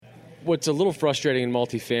what's a little frustrating in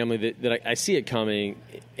multifamily that I see it coming,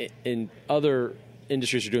 in other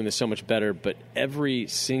industries are doing this so much better, but every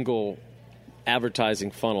single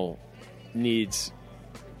advertising funnel needs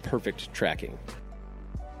perfect tracking.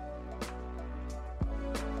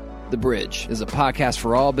 The Bridge is a podcast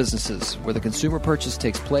for all businesses where the consumer purchase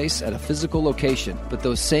takes place at a physical location, but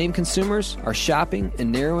those same consumers are shopping and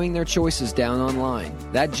narrowing their choices down online.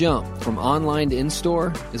 That jump from online to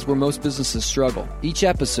in-store is where most businesses struggle. Each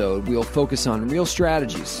episode, we will focus on real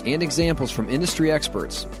strategies and examples from industry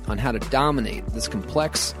experts on how to dominate this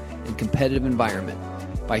complex and competitive environment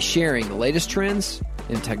by sharing the latest trends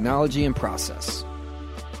in technology and process.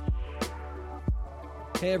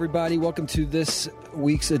 Hey everybody, welcome to this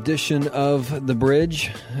week's edition of The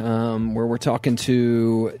Bridge, where we're talking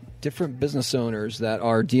to different business owners that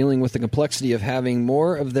are dealing with the complexity of having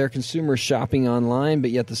more of their consumers shopping online,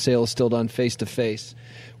 but yet the sale is still done face-to-face.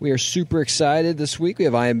 We are super excited this week. We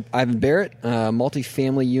have Ivan Barratt,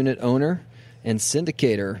 multifamily unit owner and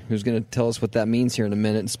syndicator, who's going to tell us what that means here in a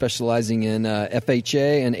minute, and specializing in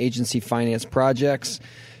FHA and agency finance projects.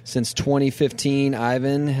 Since 2015,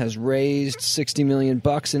 Ivan has raised $60 million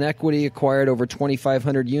in equity, acquired over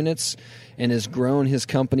 2,500 units, and has grown his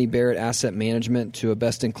company, Barratt Asset Management, to a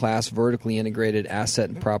best-in-class vertically integrated asset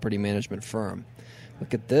and property management firm.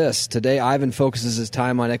 Look at this. Today, Ivan focuses his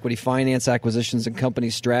time on equity finance, acquisitions, and company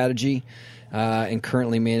strategy, and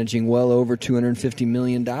currently managing well over $250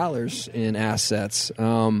 million in assets.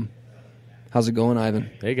 How's it going, Ivan?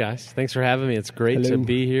 Hey, guys. Thanks for having me. It's great to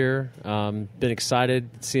be here. Been excited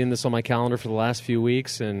seeing this on my calendar for the last few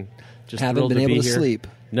weeks, and just haven't been able to sleep.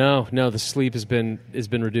 No, the sleep has been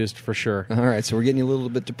reduced for sure. All right, so we're getting you a little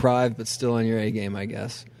bit deprived, but still on your A game, I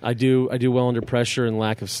guess. I do well under pressure and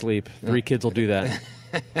lack of sleep. 3 kids will do that.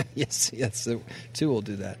 Yes, 2 will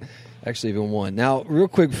do that. Actually, even 1. Now, real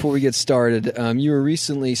quick before we get started, you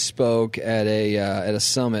recently spoke at a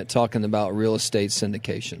summit talking about real estate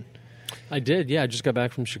syndication. I did, yeah. I just got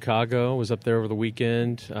back from Chicago, was up there over the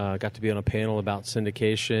weekend, got to be on a panel about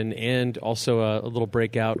syndication and also a little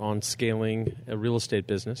breakout on scaling a real estate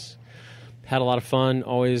business. Had a lot of fun,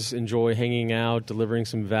 always enjoy hanging out, delivering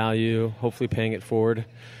some value, hopefully paying it forward.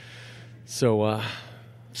 So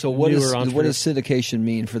what does syndication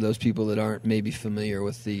mean for those people that aren't maybe familiar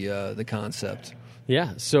with the concept?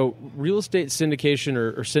 Yeah, so real estate syndication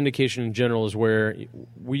or syndication in general is where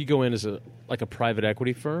we go in as a private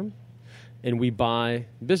equity firm, and we buy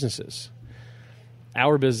businesses.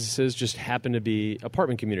 Our businesses just happen to be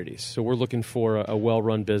apartment communities. So we're looking for a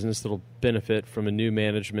well-run business that'll benefit from a new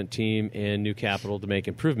management team and new capital to make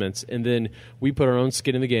improvements. And then we put our own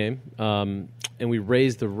skin in the game, and we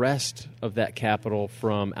raise the rest of that capital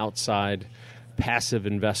from outside passive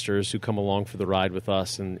investors who come along for the ride with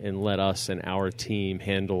us and let us and our team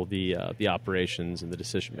handle the operations and the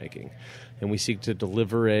decision-making. And we seek to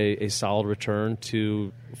deliver a solid return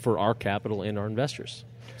for our capital and our investors.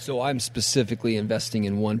 So I'm specifically investing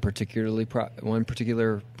in one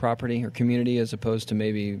particular property or community as opposed to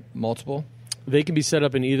maybe multiple? They can be set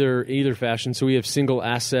up in either fashion. So we have single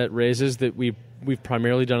asset raises that we've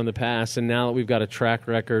primarily done in the past, and now that we've got a track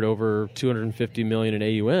record over $250 million in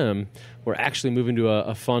AUM, we're actually moving to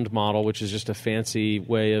a fund model, which is just a fancy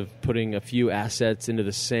way of putting a few assets into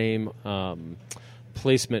the same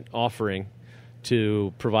placement offering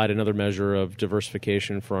to provide another measure of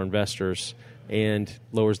diversification for our investors and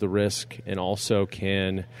lowers the risk and also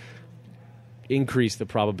can increase the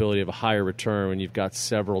probability of a higher return when you've got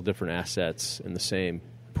several different assets in the same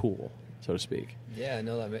pool, so to speak. Yeah,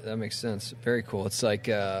 no, that makes sense. Very cool. It's like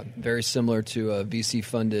very similar to a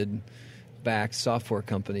VC-funded backed software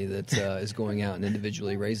company that is going out and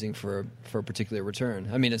individually raising for a particular return.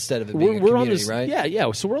 I mean, instead of it being a community, right?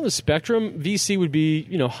 Yeah. So we're on the spectrum. VC would be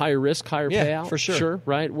higher risk, higher payout. For sure. Sure,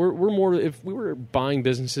 right? We're more. If we were buying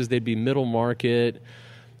businesses, they'd be middle market,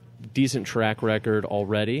 decent track record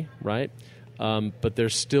already, right? But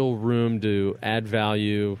there's still room to add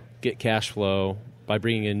value, get cash flow by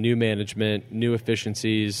bringing in new management, new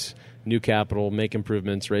efficiencies, new capital, make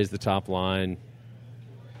improvements, raise the top line,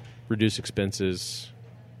 reduce expenses,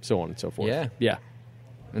 so on and so forth. Yeah.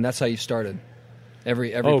 And that's how you started.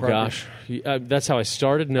 Every oh property. Gosh, that's how I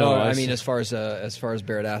started. No, I mean as far as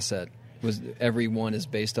Barratt Asset, was every one is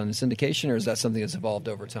based on syndication, or is that something that's evolved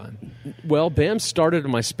over time? Well, BAM started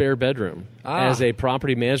in my spare bedroom as a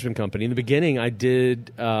property management company. In the beginning, I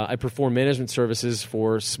performed management services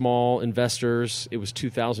for small investors. It was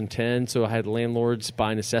 2010, so I had landlords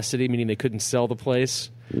by necessity, meaning they couldn't sell the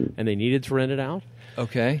place and they needed to rent it out.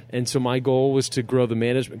 Okay. And so my goal was to grow the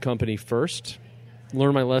management company first,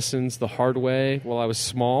 learn my lessons the hard way while I was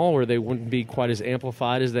small, where they wouldn't be quite as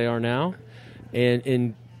amplified as they are now.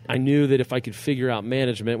 And I knew that if I could figure out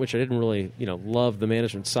management, which I didn't really, love the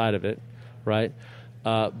management side of it, right?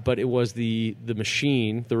 But it was the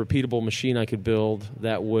machine, the repeatable machine I could build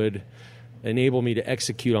that would enable me to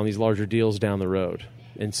execute on these larger deals down the road.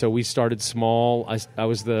 And so we started small. I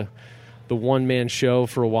was the one-man show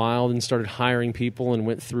for a while, then started hiring people and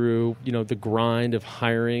went through, the grind of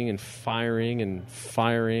hiring and firing and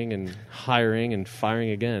firing and hiring and firing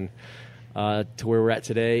again to where we're at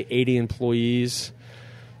today, 80 employees,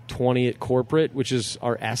 20 at corporate, which is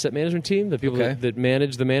our asset management team, the people that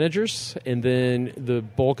manage the managers, and then the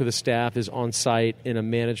bulk of the staff is on site in a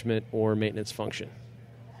management or maintenance function.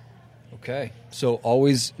 Okay. So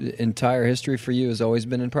always, entire history for you has always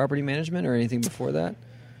been in property management or anything before that?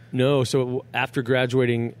 No. So after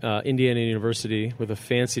graduating Indiana University with a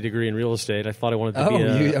fancy degree in real estate, I thought I wanted to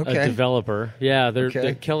be a developer. Yeah,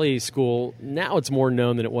 the Kelly School, now it's more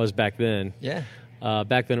known than it was back then. Yeah.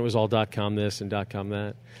 Back then it was all .com this and .com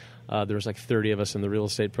that. There was like 30 of us in the real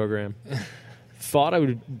estate program. Thought I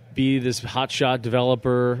would be this hotshot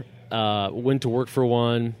developer, went to work for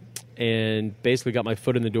one, and basically got my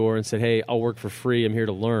foot in the door and said, hey, I'll work for free. I'm here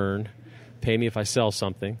to learn. Pay me if I sell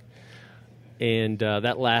something. And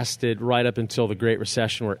that lasted right up until the Great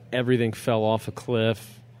Recession where everything fell off a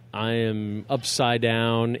cliff. I am upside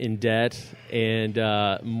down in debt and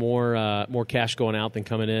more cash going out than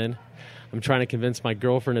coming in. I'm trying to convince my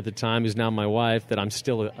girlfriend at the time, who's now my wife, that I'm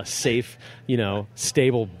still a safe,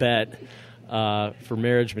 stable bet for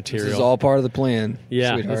marriage material. This is all part of the plan.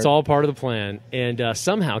 Yeah, sweetheart. It's all part of the plan. And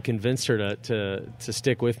somehow convinced her to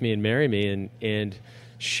stick with me and marry me. And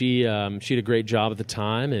she did a great job at the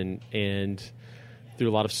time, and through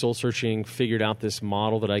a lot of soul searching, figured out this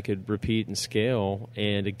model that I could repeat and scale.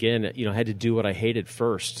 And again, had to do what I hated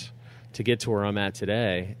first to get to where I'm at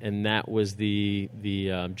today, and that was the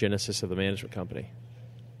genesis of the management company.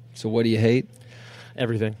 So what do you hate?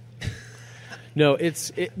 Everything. No,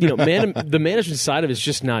 the management side of it is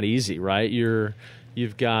just not easy, right?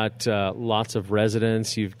 You've got lots of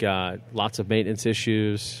residents, you've got lots of maintenance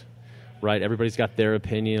issues, right? Everybody's got their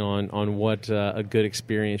opinion on what a good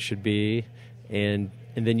experience should be, and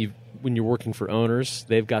then when you're working for owners,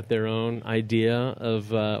 they've got their own idea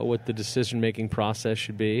of what the decision-making process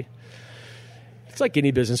should be. It's like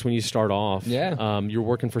any business when you start off. Yeah. You're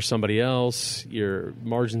working for somebody else. Your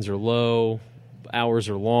margins are low. Hours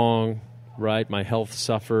are long, right? My health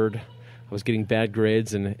suffered. I was getting bad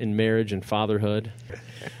grades in marriage and fatherhood.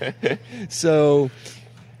 So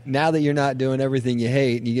now that you're not doing everything you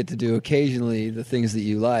hate, and you get to do occasionally the things that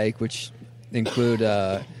you like, which include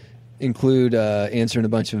answering a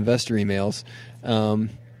bunch of investor emails, how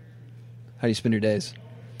do you spend your days?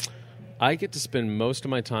 I get to spend most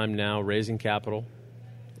of my time now raising capital.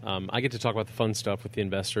 I get to talk about the fun stuff with the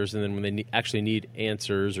investors, and then when they actually need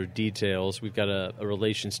answers or details, we've got a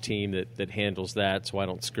relations team that handles that, so I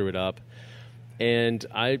don't screw it up. And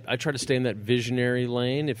I try to stay in that visionary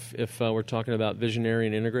lane if we're talking about visionary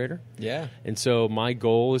and integrator. Yeah. And so my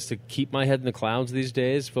goal is to keep my head in the clouds these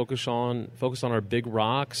days, focus on our big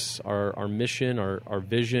rocks, our mission, our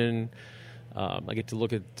vision. I get to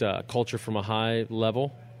look at culture from a high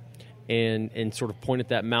level. And sort of point at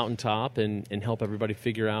that mountaintop and help everybody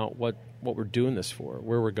figure out what we're doing this for,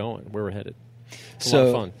 where we're going, where we're headed. It's a lot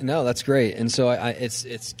of fun. No, that's great. And so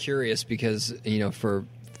it's curious because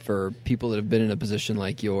for people that have been in a position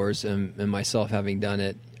like yours and myself having done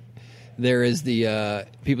it, there is the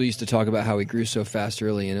people used to talk about how we grew so fast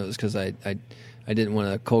early, and it was because I didn't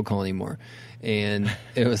want to cold call anymore. And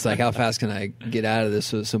it was like, how fast can I get out of this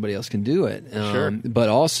so that somebody else can do it? Sure. But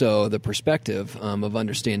also the perspective of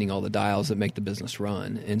understanding all the dials that make the business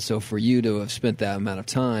run. And so for you to have spent that amount of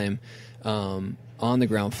time on the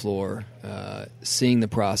ground floor, seeing the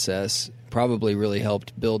process, probably really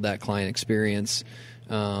helped build that client experience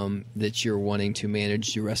that you're wanting to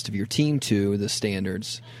manage the rest of your team to the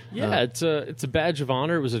standards. Yeah, it's a badge of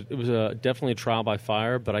honor. It was definitely a trial by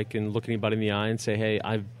fire, but I can look anybody in the eye and say, hey,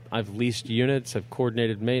 I've leased units, I've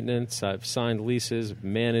coordinated maintenance, I've signed leases, I've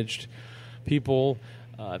managed people,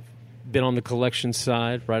 I've been on the collection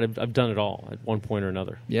side, right? I've done it all at one point or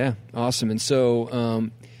another. Yeah, awesome. And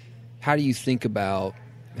so how do you think about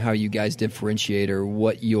how you guys differentiate or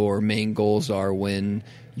what your main goals are when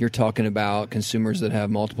you're talking about consumers that have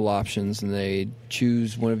multiple options and they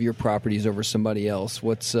choose one of your properties over somebody else?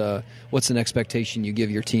 What's an expectation you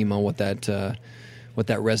give your team on what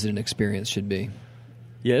that resident experience should be?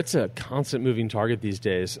 Yeah, it's a constant moving target these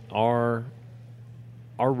days. Our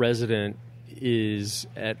resident is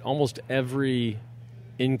at almost every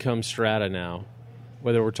income strata now,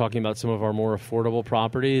 whether we're talking about some of our more affordable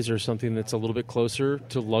properties or something that's a little bit closer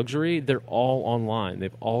to luxury. They're all online.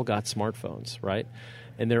 They've all got smartphones, right?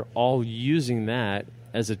 and they're all using that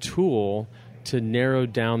as a tool to narrow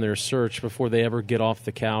down their search before they ever get off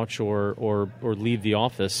the couch or leave the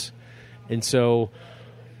office. And so,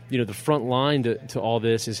 the front line to all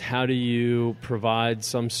this is, how do you provide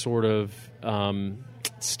some sort of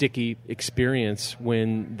sticky experience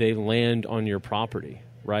when they land on your property,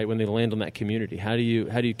 right? When they land on that community, how do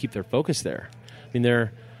you keep their focus there? I mean,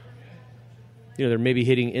 they're maybe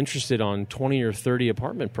interested on 20 or 30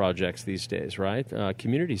 apartment projects these days, right?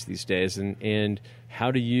 Communities these days, and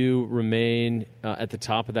how do you remain at the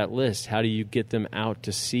top of that list? How do you get them out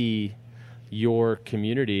to see your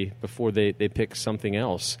community before they pick something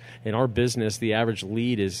else? In our business, the average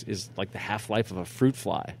lead is like the half-life of a fruit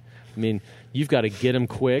fly. I mean, you've got to get them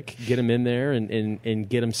quick, get them in there, and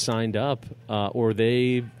get them signed up, or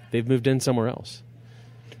they've moved in somewhere else.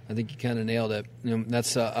 I think you kind of nailed it.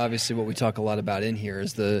 That's obviously what we talk a lot about in here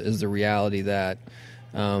is the reality that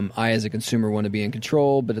I, as a consumer, want to be in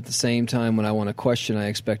control, but at the same time, when I want to question, I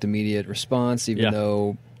expect immediate response, even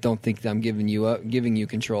though don't think that I'm giving you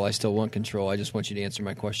control. I still want control. I just want you to answer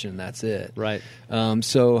my question, and that's it. Right.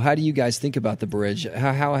 So how do you guys think about the bridge?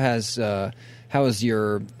 How is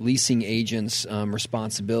your leasing agent's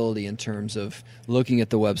responsibility in terms of looking at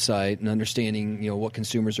the website and understanding what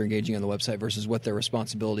consumers are engaging on the website versus what their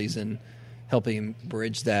responsibilities in helping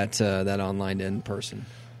bridge that online to in person?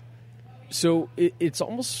 So it's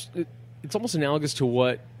almost analogous to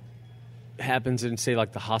what happens in, say,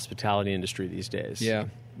 like the hospitality industry these days. Yeah.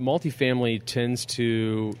 Multifamily tends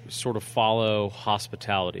to sort of follow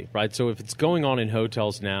hospitality, right? So if it's going on in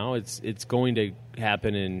hotels now, it's going to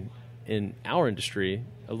happen in our industry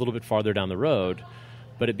a little bit farther down the road,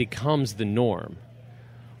 but it becomes the norm,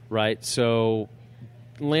 right? So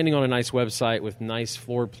landing on a nice website with nice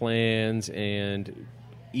floor plans and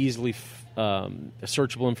easily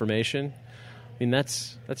searchable information, I mean,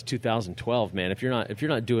 that's 2012, man. If you're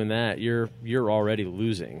not doing that, you're already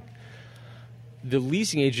losing. The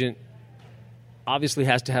leasing agent obviously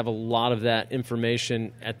has to have a lot of that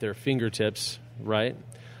information at their fingertips, right?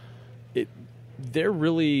 They're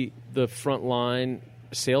really the frontline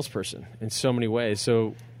salesperson in so many ways.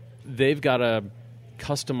 So they've got to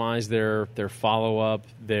customize their follow-up,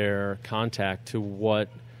 their contact to what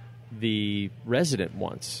the resident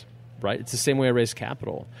wants, right? It's the same way I raise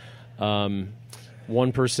capital.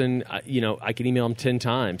 One person, I can email him 10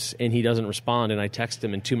 times, and he doesn't respond, and I text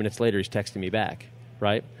him, and 2 minutes later he's texting me back,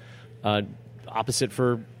 right? Opposite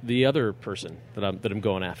for the other person that I'm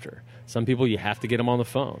going after. Some people, you have to get them on the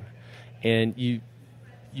phone, and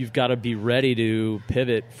you've got to be ready to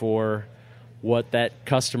pivot for what that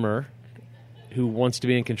customer who wants to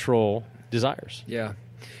be in control desires. Yeah.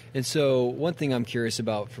 And so one thing I'm curious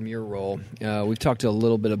about from your role, we've talked a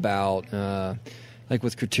little bit about like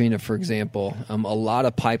with Katrina, for example, a lot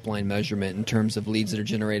of pipeline measurement in terms of leads that are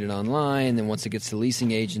generated online, and then once it gets to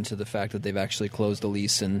leasing agent, to the fact that they've actually closed a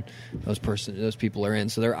lease and those people are in.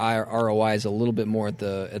 So their ROI is a little bit more at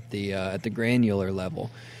the granular level.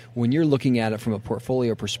 When you're looking at it from a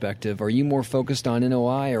portfolio perspective, are you more focused on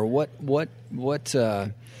NOI, or what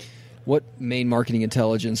main marketing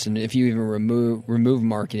intelligence, and if you even remove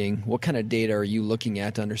marketing, what kind of data are you looking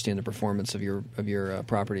at to understand the performance of your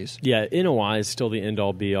properties? Yeah, NOI is still the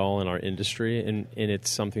end-all, be-all in our industry, and it's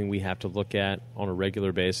something we have to look at on a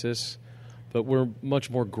regular basis. But we're much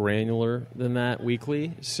more granular than that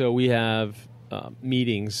weekly. So we have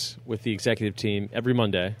meetings with the executive team every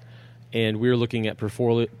Monday, and we're looking at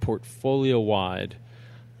portfolio-wide.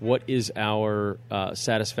 What is our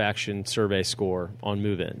satisfaction survey score on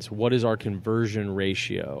move-ins? What is our conversion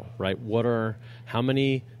ratio, right? How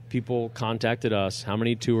many people contacted us, how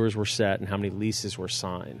many tours were set, and how many leases were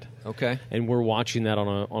signed? Okay. And we're watching that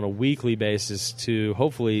on a weekly basis to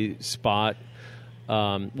hopefully spot,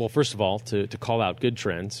 first of all, to call out good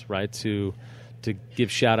trends, right? To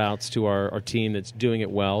give shout-outs to our team that's doing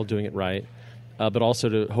it well, doing it right, but also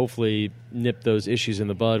to hopefully nip those issues in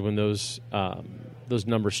the bud when those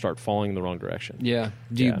numbers start falling in the wrong direction. Yeah.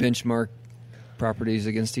 Do you benchmark properties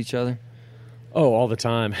against each other? Oh, all the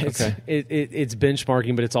time. Okay. It's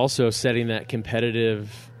benchmarking, but it's also setting that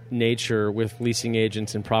competitive nature with leasing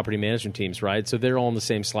agents and property management teams, right? So they're all in the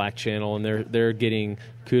same Slack channel, and they're getting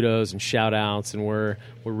kudos and shout outs, and we're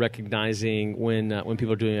recognizing when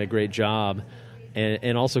people are doing a great job.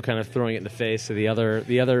 And also kind of throwing it in the face of the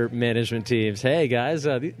other management teams. Hey guys,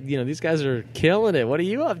 these guys are killing it. What are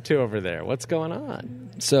you up to over there? What's going on?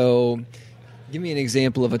 So, give me an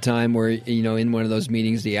example of a time where in one of those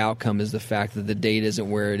meetings, the outcome is the fact that the data isn't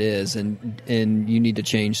where it is, and you need to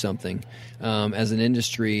change something. As an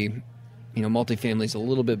industry, multifamily is a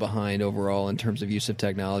little bit behind overall in terms of use of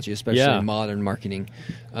technology, especially in modern marketing.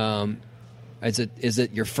 Is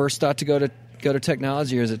it your first thought to go to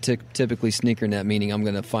technology, or is it typically sneaker net, meaning I'm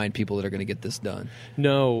going to find people that are going to get this done?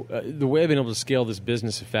 No, the way I've been able to scale this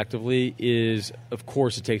business effectively is, of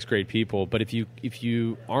course, it takes great people. But if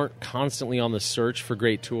you aren't constantly on the search for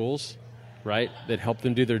great tools, right, that help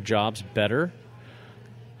them do their jobs better,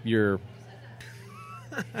 you're.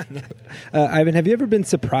 Ivan, have you ever been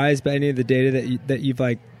surprised by any of the data that you've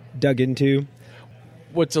like dug into?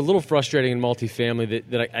 What's a little frustrating in multifamily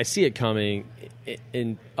that I see it coming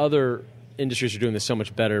in other industries are doing this so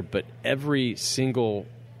much better, but every single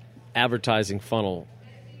advertising funnel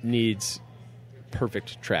needs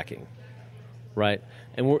perfect tracking, right?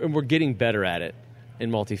 And we're getting better at it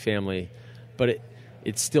in multifamily, but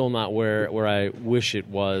it's still not where I wish it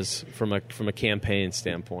was from a campaign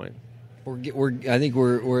standpoint. I think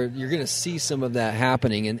you're going to see some of that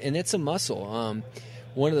happening, and it's a muscle.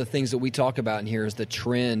 One of the things that we talk about in here is the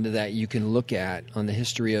trend that you can look at on the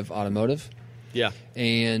history of automotive. Yeah.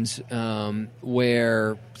 And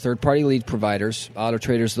where third-party lead providers, Auto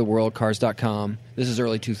Traders of the world, Cars.com, this is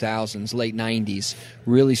early 2000s, late 90s,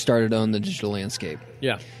 really started to own the digital landscape.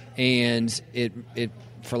 Yeah. And it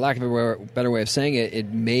for lack of a better way of saying it,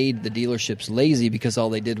 it made the dealerships lazy because all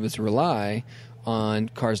they did was rely on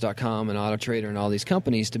Cars.com and Auto Trader and all these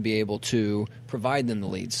companies to be able to provide them the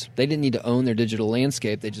leads. They didn't need to own their digital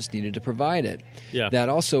landscape. They just needed to provide it. Yeah. That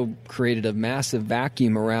also created a massive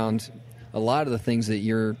vacuum around a lot of the things that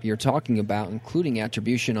you're talking about, including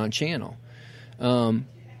attribution on channel. And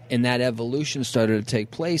that evolution started to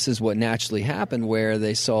take place is what naturally happened, where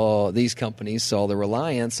these companies saw the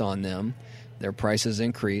reliance on them, their prices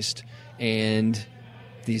increased, and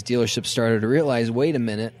these dealerships started to realize, wait a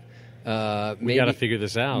minute, we got to figure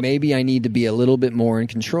this out. Maybe I need to be a little bit more in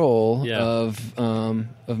control Yeah.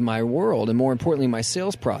 of my world, and more importantly, my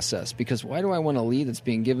sales process. Because why do I want a lead that's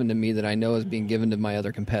being given to me that I know is being given to my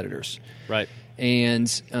other competitors? Right. And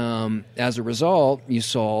as a result, you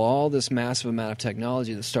saw all this massive amount of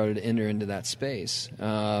technology that started to enter into that space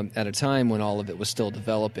at a time when all of it was still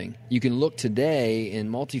developing. You can look today in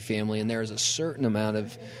multifamily, and there is a certain amount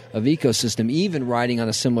of ecosystem, even riding on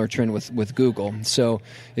a similar trend with Google. So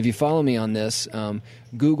if you follow me on this,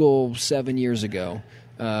 Google 7 years ago,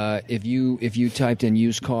 if you typed in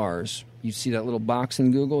used cars, you see that little box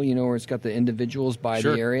in Google, where it's got the individuals by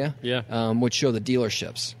Sure. the area, Yeah. which show the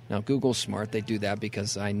dealerships. Now, Google's smart; they do that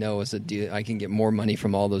because I know as a dealer, I can get more money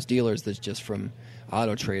from all those dealers than just from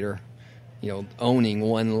Auto Trader, owning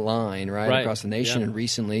one line right across the nation. Yeah. And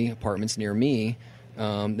recently, apartments near me,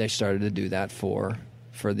 they started to do that for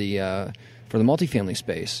the multifamily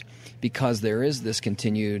space, because there is this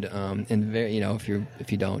continued if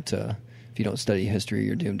you don't study history,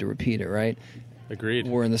 you're doomed to repeat it, right? Agreed.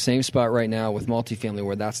 We're in the same spot right now with multifamily,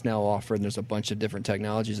 where that's now offered, and there's a bunch of different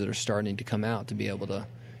technologies that are starting to come out to be able to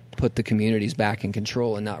put the communities back in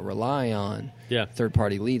control and not rely on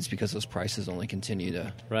third-party leads, because those prices only continue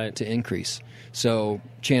to increase. So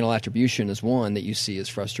channel attribution is one that you see is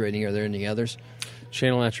frustrating. Are there any others?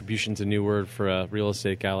 Channel attribution is a new word for a real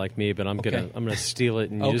estate guy like me, but I'm gonna steal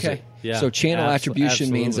it and use it. Yeah. So channel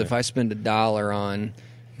attribution means absolutely. if I spend $1 on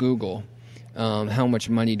Google, how much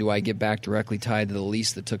money do I get back directly tied to the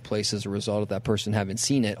lease that took place as a result of that person having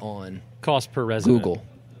seen it on cost per resident. Google?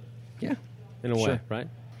 Yeah, in a way, sure. right?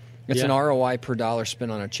 It's an ROI per dollar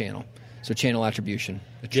spent on a channel. So channel attribution,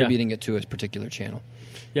 attributing it to a particular channel.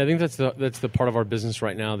 Yeah, I think that's the part of our business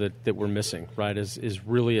right now that we're missing, right? Is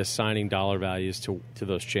really assigning dollar values to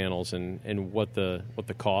those channels and what the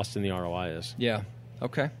cost and the ROI is. Yeah.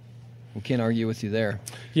 Okay. We can't argue with you there.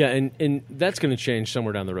 Yeah, and that's going to change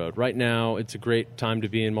somewhere down the road. Right now, it's a great time to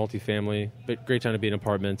be in multifamily, but great time to be in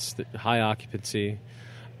apartments, high occupancy.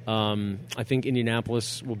 I think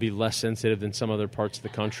Indianapolis will be less sensitive than some other parts of the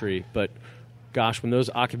country, but gosh, when those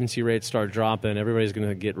occupancy rates start dropping, everybody's going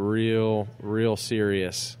to get real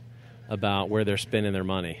serious about where they're spending their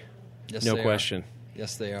money. Yes, no they question. Are.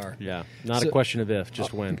 Yes, they are. Yeah, not a question of if,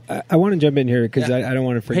 just when. I want to jump in here because I don't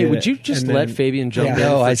want to forget. Hey, would you just let Fabian jump in?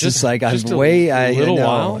 No, for I just a little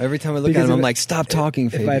while. Every time I look at him, I'm like, stop talking,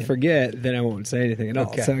 Fabian. If I forget, then I won't say anything at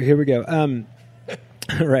all. So here we go.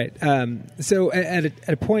 Right. So at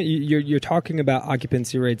a point, you're talking about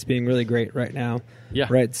occupancy rates being really great right now. Yeah.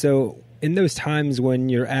 Right. So in those times when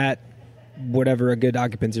you're at whatever a good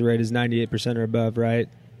occupancy rate is, 98% or above, right?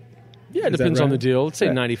 Yeah, it depends on the deal. Let's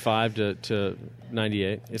say 95 to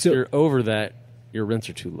 98. If you're over that, your rents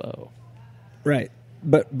are too low. Right.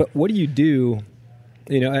 But what do you do,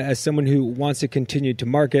 as someone who wants to continue to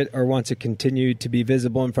market or wants to continue to be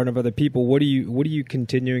visible in front of other people? What are you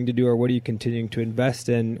continuing to do, or what are you continuing to invest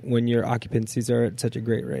in when your occupancies are at such a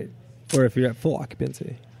great rate, or if you're at full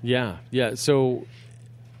occupancy? Yeah. So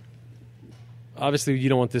obviously you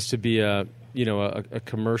don't want this to be a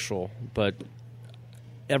commercial, but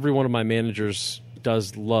every one of my managers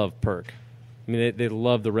does love Perk. I mean, they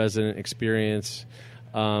love the resident experience.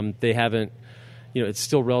 They haven't, it's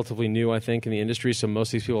still relatively new, I think, in the industry, so most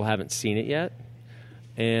of these people haven't seen it yet.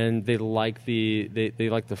 And they like they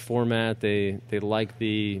like the format. They like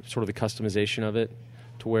the sort of the customization of it,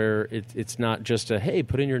 to where it's not just a, hey,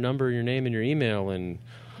 put in your number, your name, and your email, and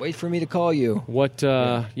wait for me to call you. What's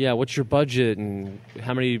your budget, and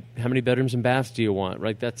how many bedrooms and baths do you want?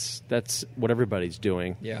 Right, that's what everybody's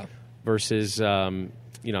doing. Yeah. Versus, I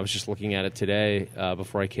was just looking at it today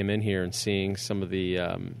before I came in here and seeing some of the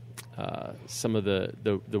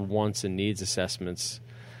wants and needs assessments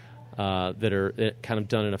that are kind of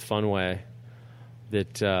done in a fun way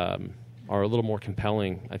that are a little more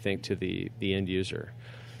compelling, I think, to the end user.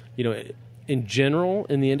 In general,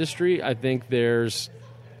 in the industry, I think there's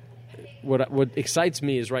what excites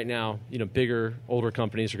me is right now, bigger, older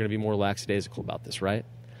companies are going to be more lackadaisical about this, right?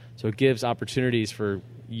 So it gives opportunities for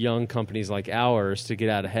young companies like ours to get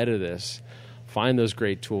out ahead of this, find those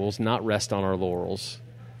great tools, not rest on our laurels,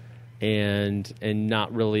 and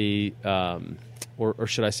not really, or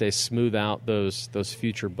should I say, smooth out those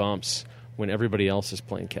future bumps when everybody else is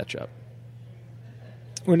playing catch up.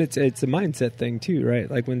 When it's a mindset thing too, right?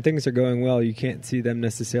 Like when things are going well, you can't see them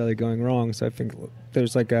necessarily going wrong. So I think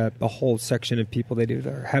there's like a whole section of people that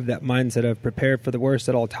either have that mindset of prepare for the worst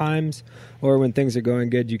at all times, or when things are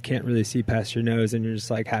going good, you can't really see past your nose and you're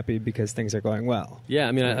just like happy because things are going well. Yeah,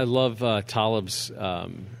 I mean, I love Talib's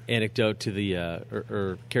anecdote to the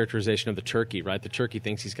or characterization of the turkey, right? The turkey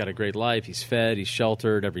thinks he's got a great life. He's fed, he's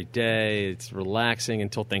sheltered every day. It's relaxing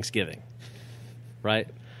until Thanksgiving, right?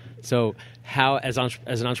 So how, as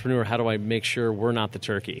an entrepreneur, how do I make sure we're not the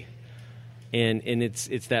turkey? And it's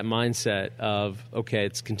that mindset of, okay,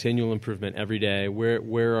 it's continual improvement every day.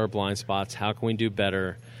 Where are our blind spots? How can we do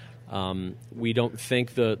better? We don't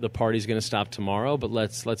think the party's going to stop tomorrow, but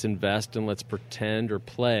let's invest and let's pretend or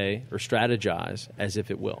play or strategize as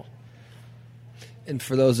if it will. And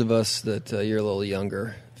for those of us that you're a little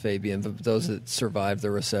younger, Fabian, but those that survived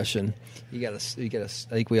the recession, you got to. I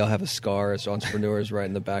think we all have a scar as entrepreneurs right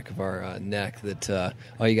in the back of our neck. That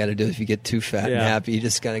all you got to do if you get too fat and happy, you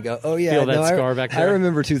just kind of go, "Oh yeah, feel that scar back there." I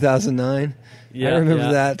remember 2009. Yeah, I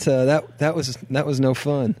remember that. That was no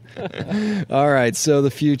fun. All right, so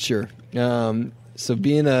the future. So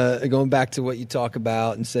being going back to what you talk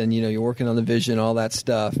about and saying, you're working on the vision, all that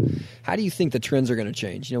stuff. How do you think the trends are going to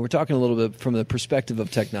change? We're talking a little bit from the perspective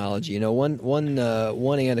of technology.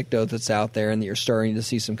 One anecdote that's out there and that you're starting to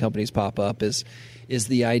see some companies pop up is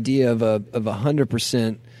the idea of a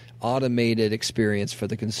 100% automated experience for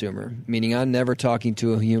the consumer. Meaning, I'm never talking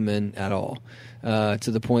to a human at all, to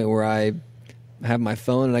the point where I have my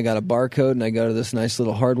phone and I got a barcode and I go to this nice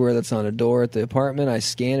little hardware that's on a door at the apartment. I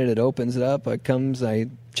scan it, it opens it up, it comes, I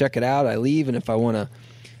check it out, I leave, and if I want to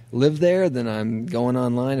live there, then I'm going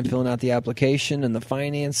online and filling out the application and the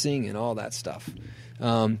financing and all that stuff.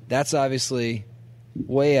 That's obviously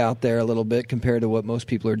way out there a little bit compared to what most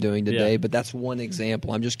people are doing today, but that's one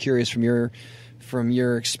example. I'm just curious from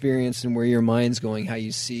your experience and where your mind's going,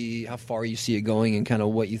 how far you see it going, and kind of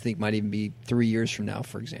what you think might even be 3 years from now,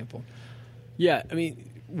 for example. Yeah, I mean,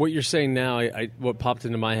 what you're saying now, what popped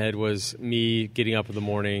into my head was me getting up in the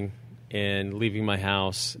morning and leaving my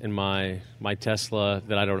house, and my Tesla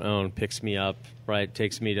that I don't own picks me up, right?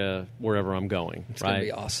 Takes me to wherever I'm going, it's right? It's going to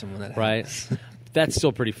be awesome when that happens. Right? That's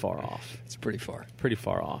still pretty far off. It's pretty far. Pretty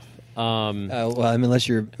far off. Well, I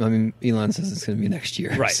mean, Elon says it's going to be next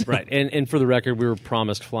year. Right, so. right. And for the record, we were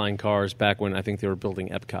promised flying cars back when I think they were building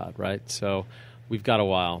Epcot, right? So we've got a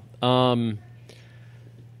while.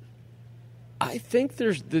 I think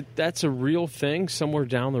that's a real thing somewhere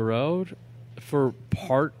down the road for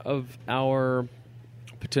part of our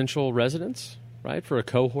potential residents, right? For a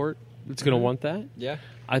cohort that's going to want that. Yeah.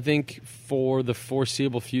 I think for the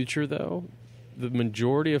foreseeable future, though, the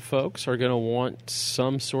majority of folks are going to want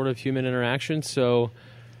some sort of human interaction. So,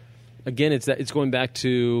 again, it's going back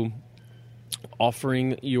to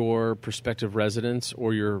offering your prospective residents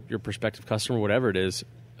or your prospective customer, whatever it is,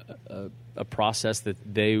 a process that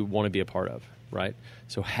they want to be a part of, right?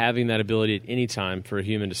 So having that ability at any time for a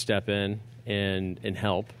human to step in and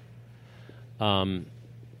help. I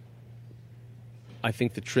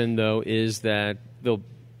think the trend, though, is that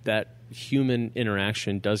that human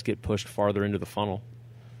interaction does get pushed farther into the funnel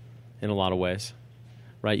in a lot of ways,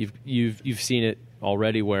 right? You've seen it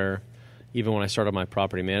already where even when I started my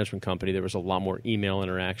property management company, there was a lot more email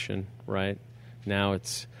interaction, right? Now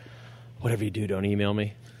it's whatever you do, don't email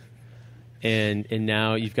me. And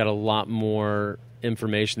now you've got a lot more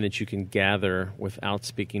information that you can gather without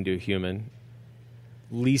speaking to a human,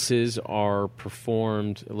 leases are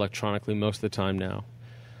performed electronically most of the time now.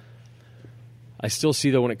 I still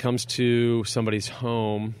see, though, when it comes to somebody's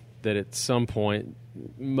home, that at some point,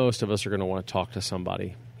 most of us are going to want to talk to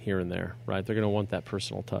somebody here and there, right? They're going to want that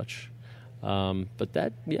personal touch. But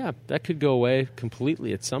that could go away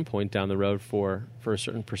completely at some point down the road for a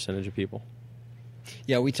certain percentage of people.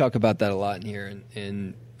 Yeah, we talk about that a lot in here,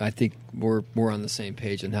 and I think we're on the same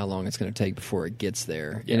page on how long it's going to take before it gets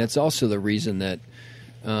there. Yeah. And it's also the reason that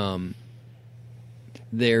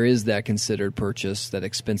there is that considered purchase, that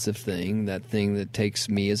expensive thing, that thing that takes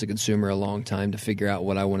me as a consumer a long time to figure out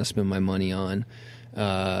what I want to spend my money on,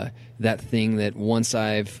 that thing that once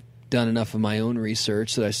I've done enough of my own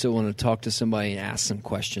research that I still want to talk to somebody and ask some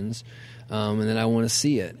questions, and then I want to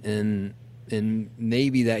see it. And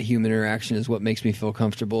maybe that human interaction is what makes me feel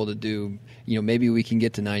comfortable to do. Maybe we can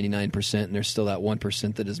get to 99%, and there's still that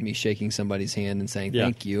 1% that is me shaking somebody's hand and saying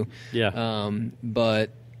thank you. Yeah. But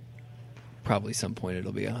probably some point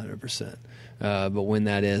it'll be 100%. But when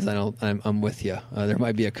that is, I'm with you. There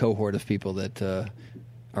might be a cohort of people that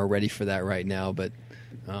are ready for that right now, but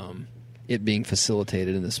it being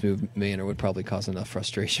facilitated in a smooth manner would probably cause enough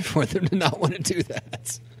frustration for them to not want to do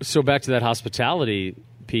that. So back to that hospitality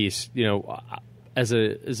piece, as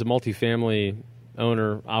a multifamily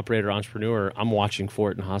owner, operator, entrepreneur, I'm watching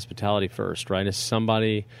for it in hospitality first, right? As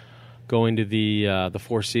somebody going to the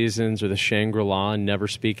Four Seasons or the Shangri-La and never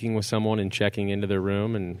speaking with someone and checking into their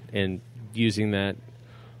room and using that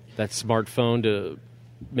smartphone to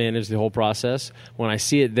manage the whole process, when I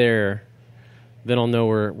see it there, then I'll know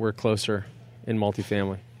we're closer in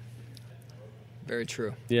multifamily. Very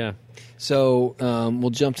true. Yeah. So we'll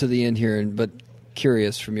jump to the end here, but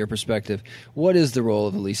curious from your perspective, what is the role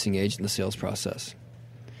of a leasing agent in the sales process?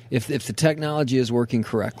 If the technology is working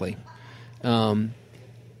correctly,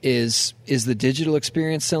 is the digital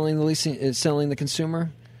experience selling the consumer,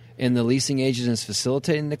 and the leasing agent is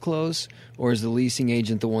facilitating the close, or is the leasing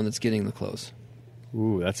agent the one that's getting the close?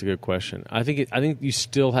 Ooh, that's a good question. I think you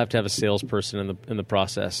still have to have a salesperson in the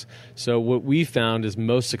process. So what we found is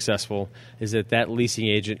most successful is that leasing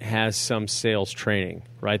agent has some sales training,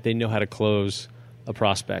 right? They know how to close a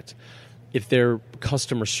prospect. If they're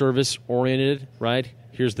customer service oriented, right?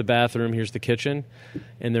 Here's the bathroom, here's the kitchen,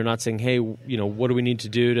 and they're not saying, hey, what do we need to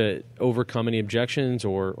do to overcome any objections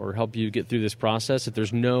or help you get through this process? If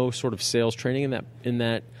there's no sort of sales training in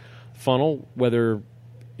that funnel, whether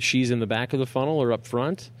she's in the back of the funnel or up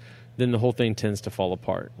front, then the whole thing tends to fall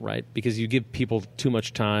apart, right? Because you give people too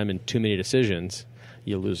much time and too many decisions,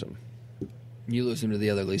 you lose them. You lose them to the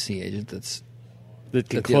other leasing agent that's that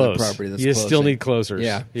can at the close. other property that's you closing. Still need closers.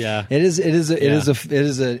 Yeah. It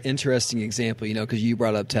is an interesting example, because you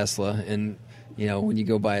brought up Tesla, and when you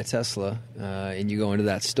go buy a Tesla and you go into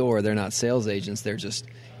that store, they're not sales agents; they're just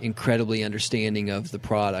incredibly understanding of the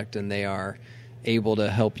product, and they are able to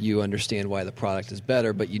help you understand why the product is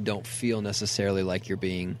better, but you don't feel necessarily like you're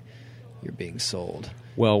being sold.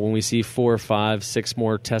 Well, when we see 4, 5, 6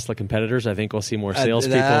 more Tesla competitors, I think we'll see more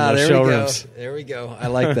salespeople in those showrooms. There we go. I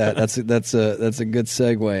like that. That's a good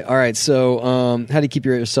segue. All right. So, how do you keep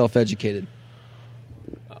yourself educated?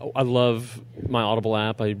 I love my Audible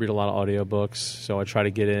app. I read a lot of audiobooks, so I try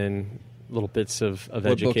to get in little bits of education.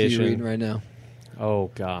 What book are you reading right now?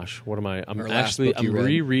 Oh gosh, what am I? I'm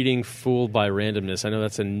rereading "Fooled by Randomness." I know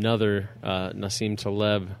that's another Nassim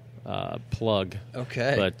Taleb plug.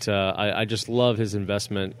 Okay, but I just love his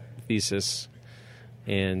investment thesis,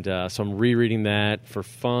 and so I'm rereading that for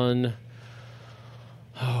fun.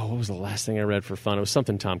 Oh, what was the last thing I read for fun? It was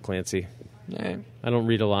something Tom Clancy. All right. I don't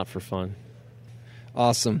read a lot for fun.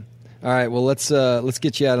 Awesome. All right. Well, let's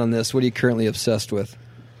get you out on this. What are you currently obsessed with?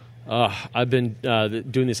 I've been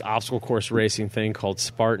doing this obstacle course racing thing called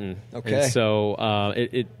Spartan. Okay. And so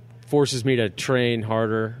it forces me to train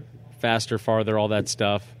harder, faster, farther, all that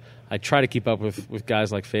stuff. I try to keep up with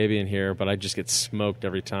guys like Fabian here, but I just get smoked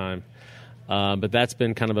every time. But that's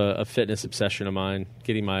been kind of a fitness obsession of mine,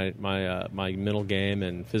 getting my mental game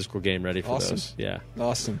and physical game ready for those. Yeah.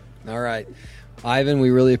 Awesome. All right. Ivan,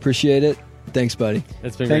 we really appreciate it. Thanks, buddy.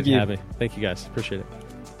 It's been great to have me. Thank you, guys. Appreciate it.